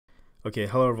Okay,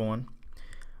 hello everyone.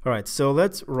 All right, so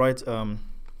let's write kind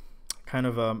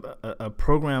of a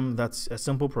program that's a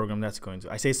simple program that's going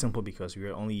to. I say simple because we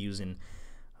are only using.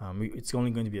 It's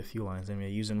only going to be a few lines, and we're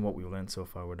using what we learned so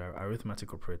far with our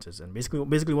arithmetic operators, and basically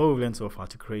what we've learned so far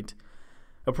to create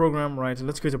a program. Right,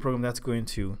 let's create a program that's going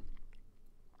to.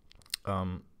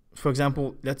 For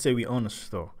example, let's say we own a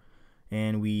store,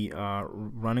 and we are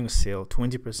running a sale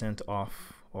 20%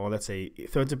 off, or let's say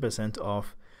 30%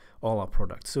 off all our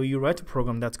products. So you write a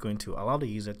program that's going to allow the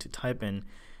user to type in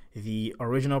the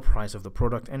original price of the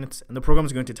product, and the program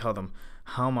is going to tell them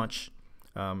how much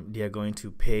they are going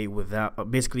to pay without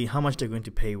basically how much they're going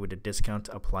to pay with the discount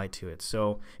applied to it.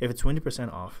 So if it's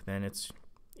 20% off, then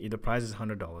the price is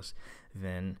 $100,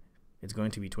 then it's going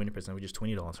to be 20%, which is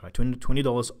 $20, right?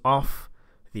 $20 off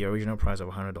the original price of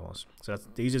 $100. So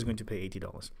the user is going to pay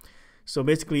 $80. So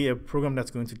basically, a program that's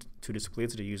going to display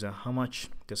to the user how much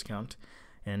discount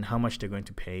and how much they're going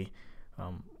to pay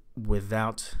how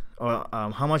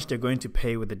much they're going to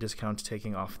pay with the discount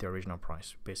taking off the original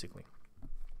price, basically.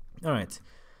 All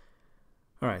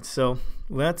right. So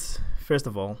let's first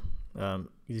of all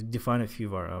define a few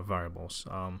variables.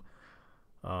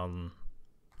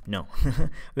 No,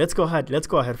 let's go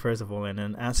ahead first of all and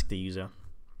then ask the user.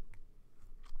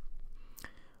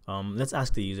 Let's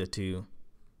ask the user to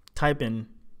type in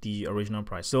the original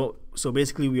price. So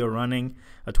basically we are running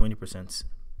a 20%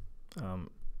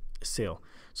 sale.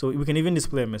 So we can even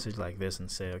display a message like this and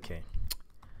say, okay,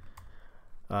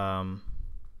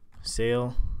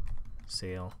 sale.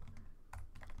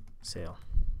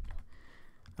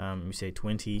 We say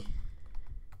 20%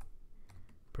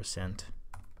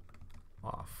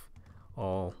 off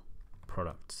all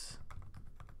products.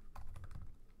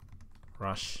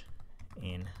 Rush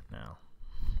in now.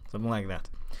 Something like that.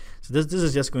 So this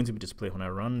is just going to be displayed. When I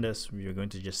run this, you're going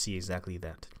to just see exactly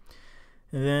that.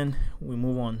 And then we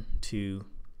move on to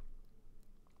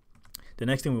the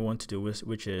next thing we want to do,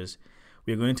 which is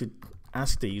we're going to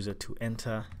ask the user to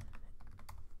enter,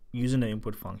 using the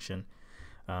input function,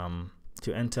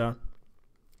 to enter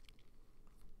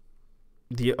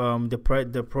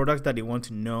the product that they want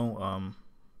to know,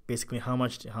 basically how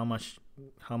much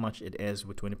it is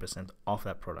with 20% off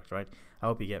that product, right? I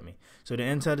hope you get me. So they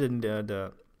enter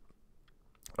the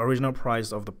original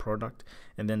price of the product,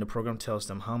 and then the program tells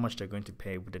them how much they're going to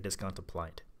pay with the discount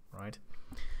applied, right?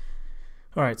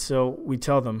 All right, so we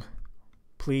tell them,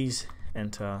 please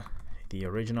enter the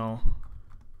original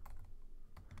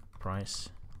price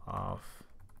of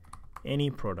any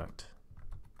product.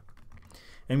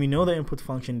 And we know the input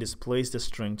function displays the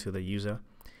string to the user,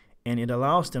 and it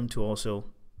allows them to also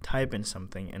type in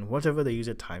something, and whatever the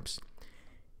user types,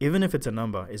 even if it's a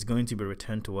number, is going to be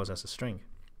returned to us as a string.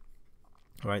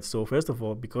 All right, so first of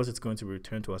all, because it's going to be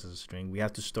returned to us as a string, we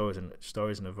have to store it in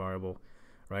a variable,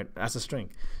 right, as a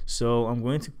string. So I'm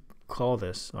going to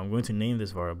name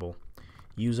this variable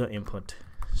user input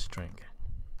string,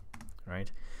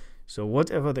 right? So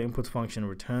whatever the input function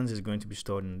returns is going to be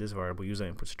stored in this variable user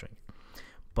input string.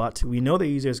 But we know the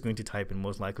user is going to type in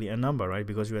most likely a number, right?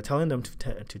 Because we are telling them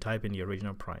to type in the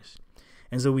original price.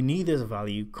 And so we need this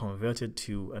value converted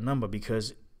to a number,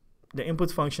 because the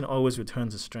input function always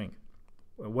returns a string.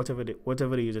 Whatever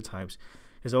the user types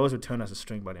is always returned as a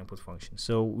string by the input function.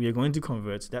 So we are going to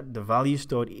convert the value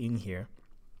stored in here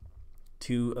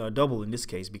to double in this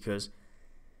case, because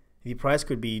the price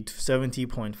could be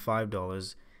 $70.5,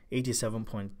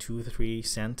 87.23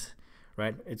 cents,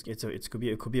 right? It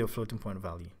could be a floating point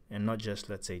value, and not just,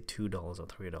 let's say, $2 or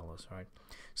 $3, right?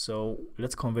 So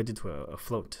let's convert it to a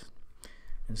float.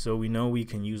 And so we know we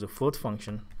can use a float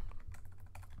function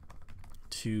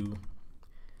to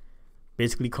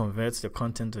basically converts the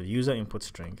content of user input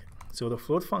string. So the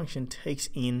float function takes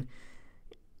in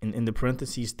the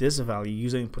parentheses this value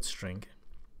user input string,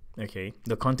 okay,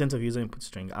 the content of user input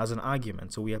string, as an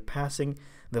argument. So we are passing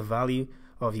the value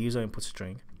of user input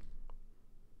string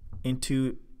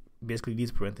into basically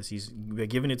these parentheses. We're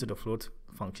giving it to the float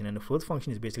function, and the float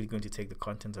function is basically going to take the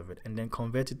content of it and then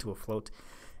convert it to a float.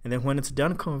 And then when it's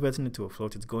done converting it to a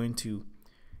float, it's going to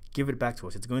give it back to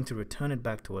us. It's going to return it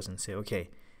back to us and say,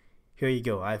 okay, here you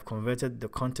go, I've converted the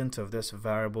content of this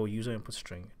variable user input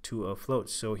string to a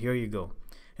float, so here you go.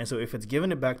 And so if it's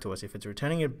giving it back to us, if it's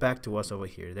returning it back to us over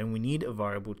here, then we need a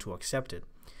variable to accept it.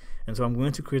 And so I'm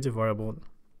going to create a variable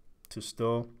to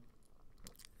store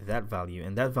that value,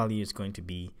 and that value is going to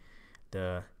be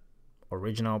the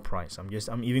original price. I'm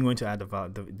even going to add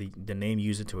the name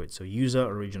user to it. So user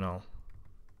original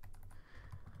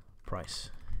price.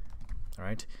 All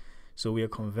right. So we are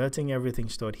converting everything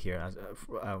stored here as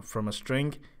from a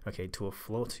string, to a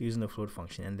float using the float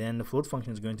function, and then the float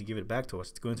function is going to give it back to us.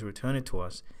 It's going to return it to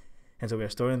us, And so we are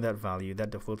storing that value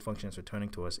that the float function is returning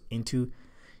to us into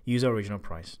user original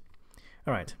price.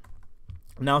 All right.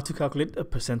 Now to calculate a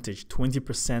percentage,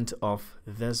 20% of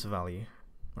this value,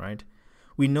 right?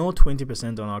 We know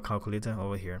 20% on our calculator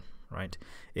over here, right,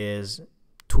 is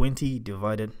 20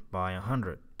 divided by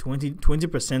 100.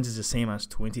 20% is the same as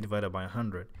 20 divided by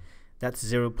 100. That's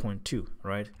 0.2,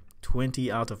 right?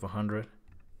 20 out of 100.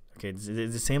 Okay, it's the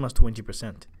same as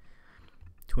 20%.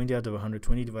 20 out of 100,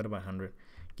 20 divided by 100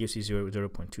 gives you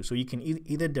 0.2. So you can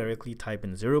either directly type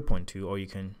in 0.2, or you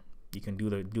can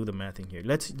do the math in here.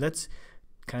 Let's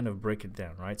kind of break it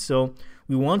down, right? So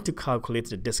we want to calculate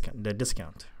the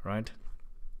discount, right?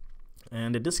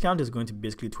 And the discount is going to be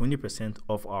basically 20%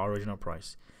 of our original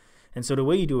price. And so the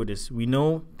way you do it is, we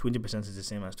know 20% is the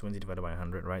same as 20 divided by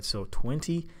 100, right? So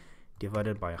 20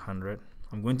 divided by 100,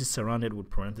 I'm going to surround it with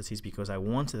parentheses because I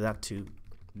want that to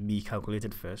be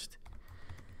calculated first,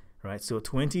 right? So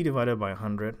 20 divided by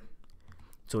 100,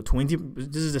 so 20,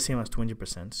 this is the same as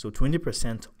 20%. So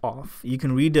 20% off, you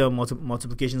can read the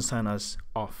multiplication sign as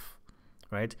off,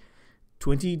 right?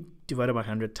 20 divided by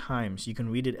 100 times, you can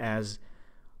read it as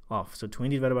off. So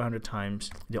 20 divided by 100 times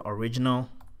the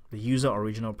user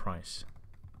original price.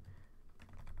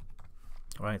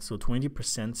 All right, so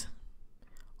 20%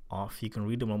 off, you can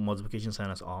read the multiplication sign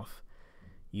as off,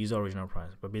 user original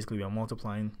price. But basically we are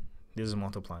multiplying, this is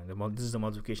multiplying, this is the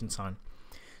multiplication sign.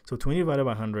 So 20 divided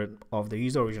by 100 of the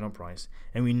user original price,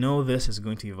 and we know this is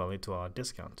going to evaluate to our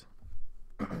discount.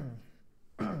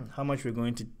 How much we're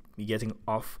going to be getting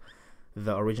off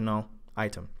the original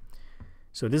item.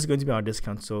 So this is going to be our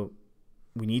discount, so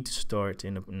we need to store it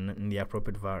in the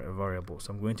appropriate variable.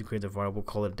 So I'm going to create a variable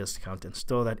called discount and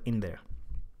store that in there.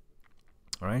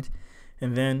 All right,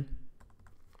 and then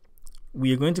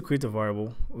we are going to create a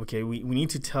variable. Okay, we need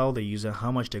to tell the user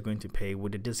how much they're going to pay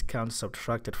with the discount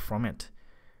subtracted from it,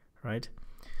 right?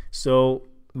 So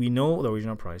we know the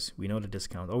original price, we know the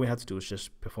discount. All we have to do is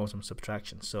just perform some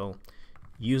subtraction. So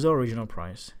user original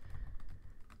price,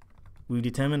 we've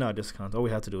determined our discount. All we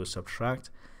have to do is subtract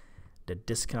the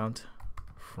discount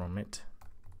from it,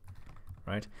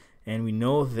 right? And we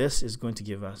know this is going to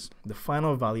give us the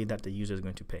final value that the user is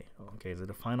going to pay. Okay, so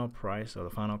the final price or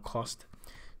the final cost.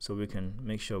 So we can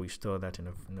make sure we store that in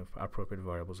the appropriate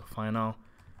variables. The final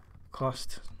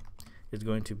cost is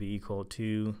going to be equal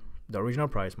to the original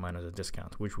price minus the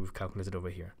discount, which we've calculated over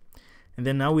here. And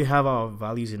then now we have our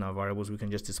values in our variables. We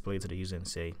can just display it to the user and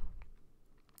say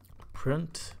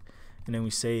print, and then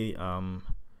we say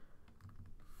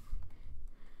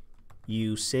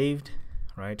you saved,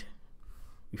 right?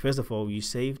 First of all, you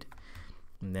saved,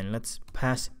 and then let's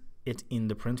pass it in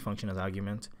the print function as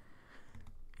argument.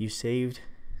 You saved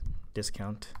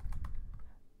discount.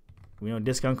 We know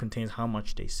discount contains how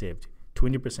much they saved,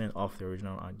 20% off the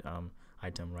original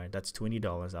item, right? That's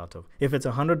 $20 out of, if it's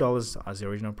 $100 as the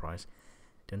original price,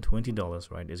 then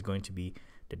 $20, right, is going to be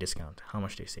the discount, how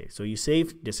much they saved. So you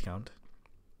saved discount,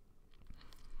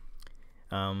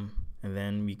 and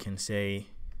then we can say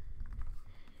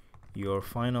your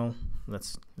final,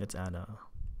 let's add a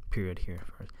period here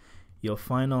first. Your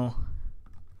final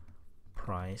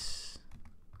price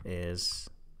is,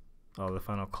 the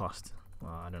final cost,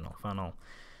 I don't know,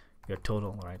 your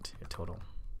total, right? Your total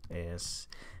is,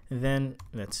 and then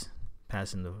let's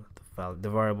pass in the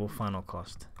variable final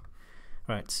cost.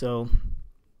 All right, so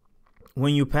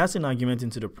when you pass an argument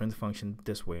into the print function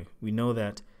this way, we know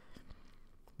that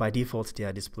by default they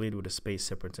are displayed with a space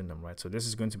separating them, right? So this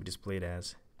is going to be displayed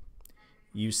as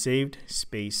you saved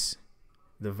space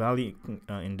the value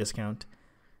in discount,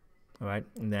 all right,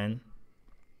 and then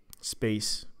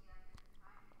space.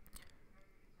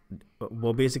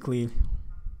 Basically,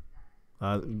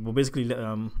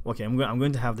 okay, I'm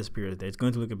going to have this period there. It's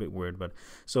going to look a bit weird, but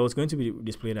so it's going to be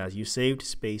displayed as you saved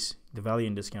space the value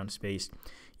in discount space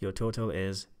your total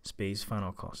is space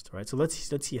final cost, right? So let's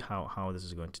see how this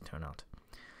is going to turn out.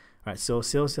 All right, so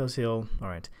sale. All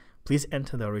right, please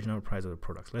enter the original price of the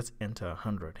product. Let's enter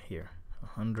 100 here.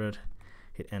 100,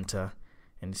 hit enter,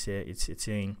 and it's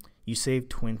saying you saved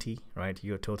 20, right?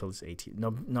 Your total is 80.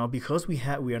 Now because we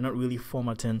are not really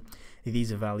formatting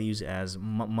these values as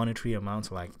monetary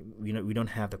amounts, like we don't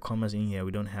have the commas in here,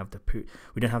 we don't have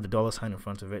the dollar sign in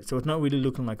front of it, so it's not really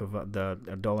looking like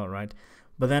a dollar, right?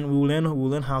 But then we'll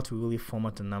learn how to really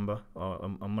format a number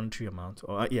or a monetary amount,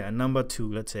 or a number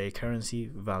to, let's say, a currency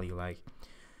value, like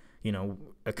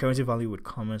a currency value with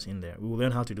commas in there. We will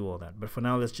learn how to do all that. But for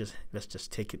now, let's just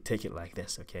take it like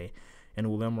this, okay? And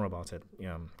we'll learn more about it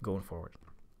going forward.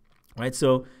 Right?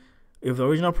 So if the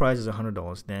original price is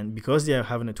 $100, then because they are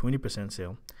having a 20%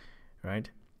 sale,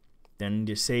 right? Then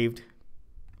they saved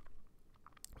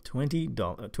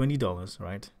 $20,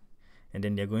 right? and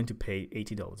then they're going to pay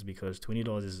 $80 because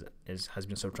 $20 has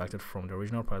been subtracted from the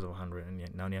original price of 100,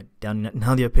 and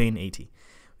now they're paying 80.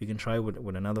 We can try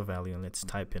with another value, and let's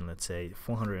type in, let's say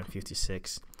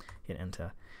 456, hit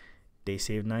enter. They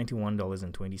saved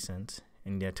 $91.20,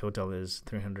 and their total is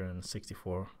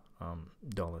 $364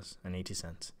 and 80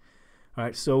 cents. All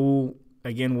right, so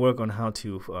again, work on how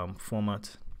to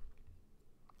format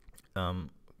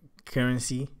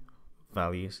currency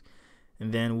values,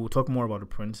 and then we'll talk more about the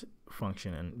print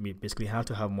function and basically how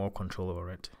to have more control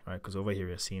over it, right? Because over here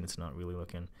you're seeing it's not really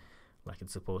looking like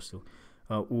it's supposed to.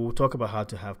 We'll talk about how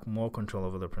to have more control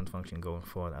over the print function going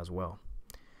forward as well.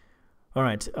 All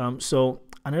right, so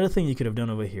another thing you could have done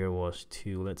over here was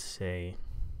to, let's say,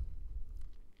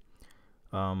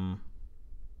 you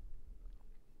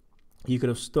could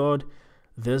have stored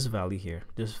this value here,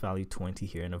 this value 20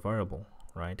 here in a variable,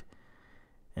 right?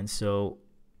 And so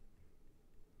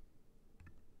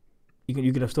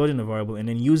you could have stored it in a variable and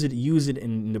then use it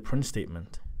in the print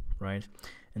statement, right?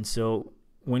 And so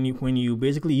when you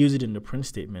basically use it in the print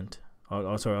statement,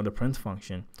 or sorry, on the print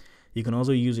function, you can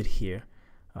also use it here,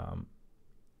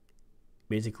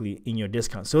 basically in your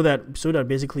discount, so that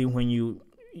basically when you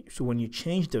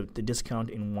change the discount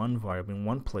in one variable in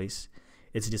one place,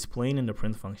 it's displaying in the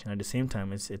print function. At the same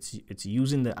time, it's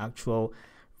using the actual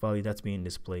value that's being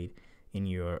displayed in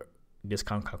your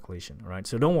discount calculation, right?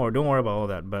 So don't worry about all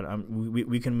that, but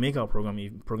we can make our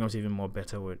programs even more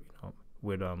better with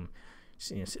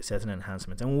certain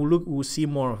enhancements, and we'll see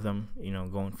more of them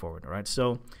going forward. All right,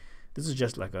 so this is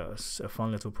just like a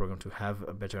fun little program to have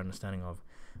a better understanding of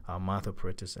math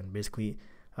operators, and basically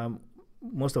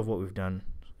most of what we've done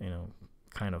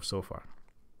kind of so far.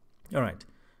 All right,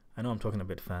 I know I'm talking a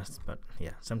bit fast, but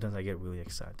yeah, sometimes I get really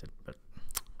excited, but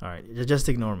all right, just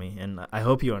ignore me, and I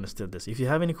hope you understood this. If you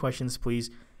have any questions, please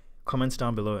comment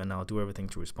down below, and I'll do everything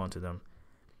to respond to them.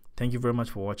 Thank you very much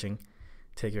for watching.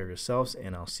 Take care of yourselves,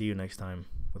 and I'll see you next time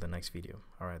with the next video.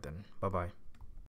 All right then, bye-bye.